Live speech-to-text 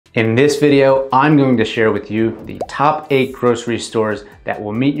In this video, I'm going to share with you the top 8 grocery stores that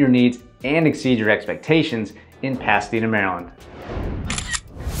will meet your needs and exceed your expectations in Pasadena, Maryland.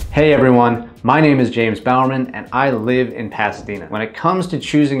 Hey everyone, my name is James Bowerman and I live in Pasadena. When it comes to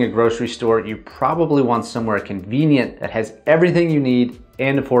choosing a grocery store, you probably want somewhere convenient that has everything you need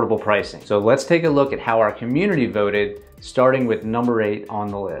and affordable pricing. So let's take a look at how our community voted, starting with number 8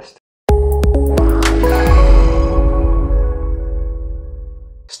 on the list.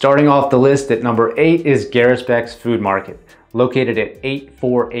 Starting off the list at number 8 is Geresbeck's Food Market, located at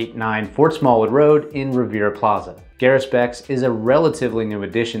 8489 Fort Smallwood Road in Riviera Plaza. Geresbeck's is a relatively new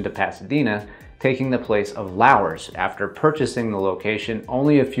addition to Pasadena, taking the place of Lauer's after purchasing the location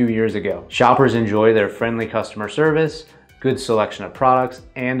only a few years ago. Shoppers enjoy their friendly customer service, good selection of products,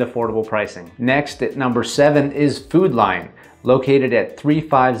 and affordable pricing. Next at number 7 is Food Lion, located at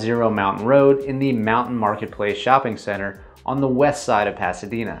 350 Mountain Road in the Mountain Marketplace Shopping Center on the west side of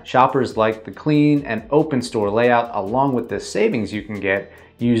Pasadena. Shoppers like the clean and open store layout along with the savings you can get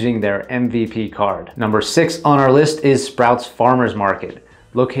using their MVP card. Number 6 on our list is Sprouts Farmers Market,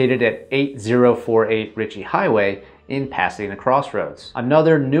 located at 8048 Ritchie Highway in Pasadena Crossroads.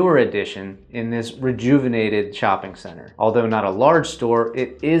 Another newer addition in this rejuvenated shopping center. Although not a large store,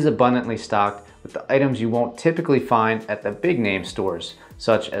 it is abundantly stocked with the items you won't typically find at the big name stores,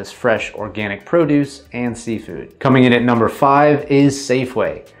 such as fresh organic produce and seafood. Coming in at number 5 is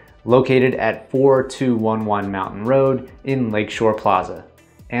Safeway, located at 4211 Mountain Road in Lakeshore Plaza,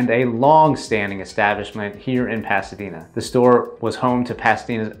 and a long-standing establishment here in Pasadena. The store was home to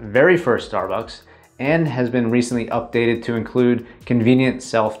Pasadena's very first Starbucks and has been recently updated to include convenient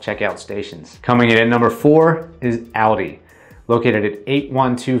self-checkout stations. Coming in at number 4 is Aldi, located at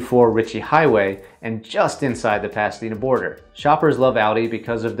 8124 Ritchie Highway and just inside the Pasadena border. Shoppers love Aldi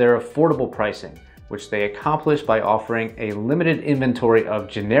because of their affordable pricing, which they accomplish by offering a limited inventory of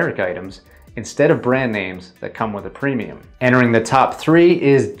generic items instead of brand names that come with a premium. Entering the top 3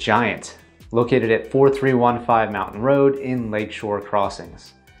 is Giant, located at 4315 Mountain Road in Lakeshore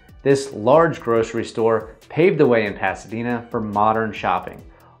Crossings. This large grocery store paved the way in Pasadena for modern shopping,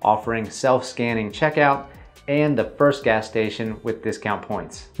 offering self-scanning checkout and the first gas station with discount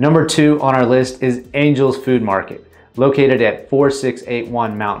points. Number 2 on our list is Angel's Food Market, located at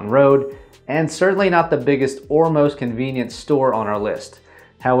 4681 Mountain Road, and certainly not the biggest or most convenient store on our list.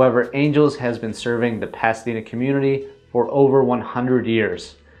 However, Angel's has been serving the Pasadena community for over 100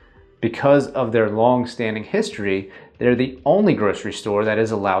 years. Because of their long-standing history, they're the only grocery store that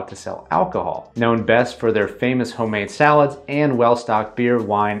is allowed to sell alcohol, known best for their famous homemade salads and well-stocked beer,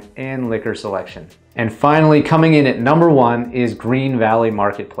 wine, and liquor selection. And finally, coming in at number 1 is Green Valley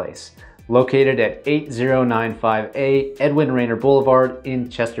Marketplace, located at 8095A Edwin Rayner Boulevard in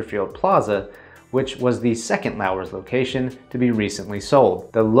Chesterfield Plaza, which was the second Lauer's location to be recently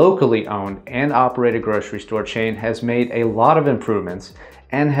sold. The locally owned and operated grocery store chain has made a lot of improvements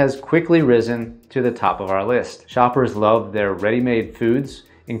and has quickly risen to the top of our list. Shoppers love their ready-made foods,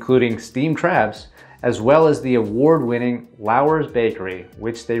 including steamed crabs, as well as the award-winning Lauer's Bakery,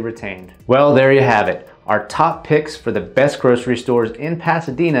 which they retained. Well, there you have it, our top picks for the best grocery stores in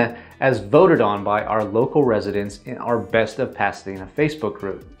Pasadena as voted on by our local residents in our Best of Pasadena Facebook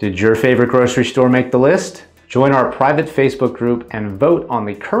group. Did your favorite grocery store make the list? Join our private Facebook group and vote on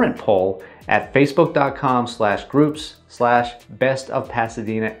the current poll at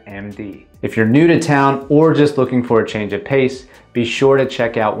facebook.com/groups/bestofpasadenamd. If you're new to town or just looking for a change of pace, be sure to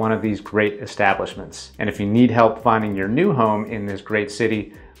check out one of these great establishments. And if you need help finding your new home in this great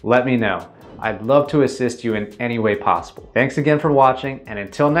city, let me know. I'd love to assist you in any way possible. Thanks again for watching, and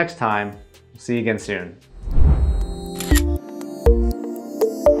until next time, see you again soon.